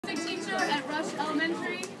teacher at Rush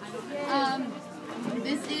Elementary.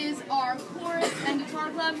 This is our chorus and guitar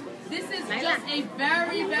club. This is just a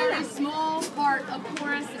very, very small part of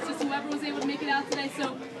chorus. It's just whoever was able to make it out today.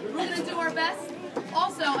 So we're going to do our best.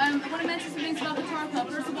 Also, I want to mention some things about the guitar club.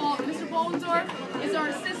 First of all, Mr. Bollendorf is our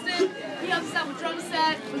assistant. He helps us out with drum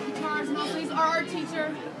set, with guitars, and also he's our art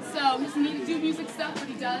teacher. So he doesn't need to do music stuff, but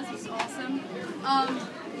he does, which is awesome.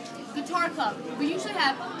 Guitar club. We usually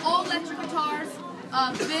have all electric guitars.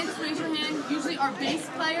 Vince, raise your hand. Usually our bass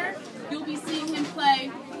player. You'll be seeing him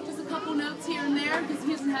play just a couple notes here and there because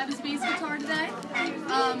he doesn't have his bass guitar today.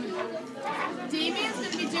 Damien's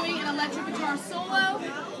going to be doing an electric guitar solo,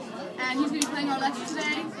 and he's going to be playing our electric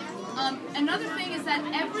today. Another thing is that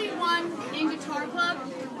everyone in Guitar Club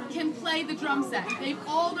can play the drum set. They've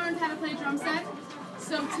all learned how to play drum set.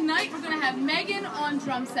 So tonight we're going to have Megan on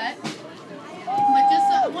drum set. But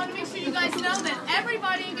just want to make sure you guys know that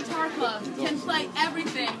everybody in Guitar Club can play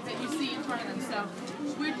everything that you see in front of them. So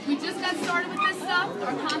we just got started with this stuff.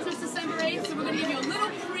 Our concert's December 8th, so we're going to give you a little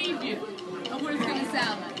preview of what it's going to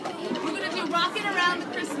sound like. We're going to do Rockin' Around the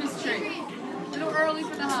Christmas Tree. A little early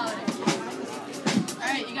for the holidays. All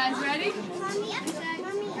right, you guys ready?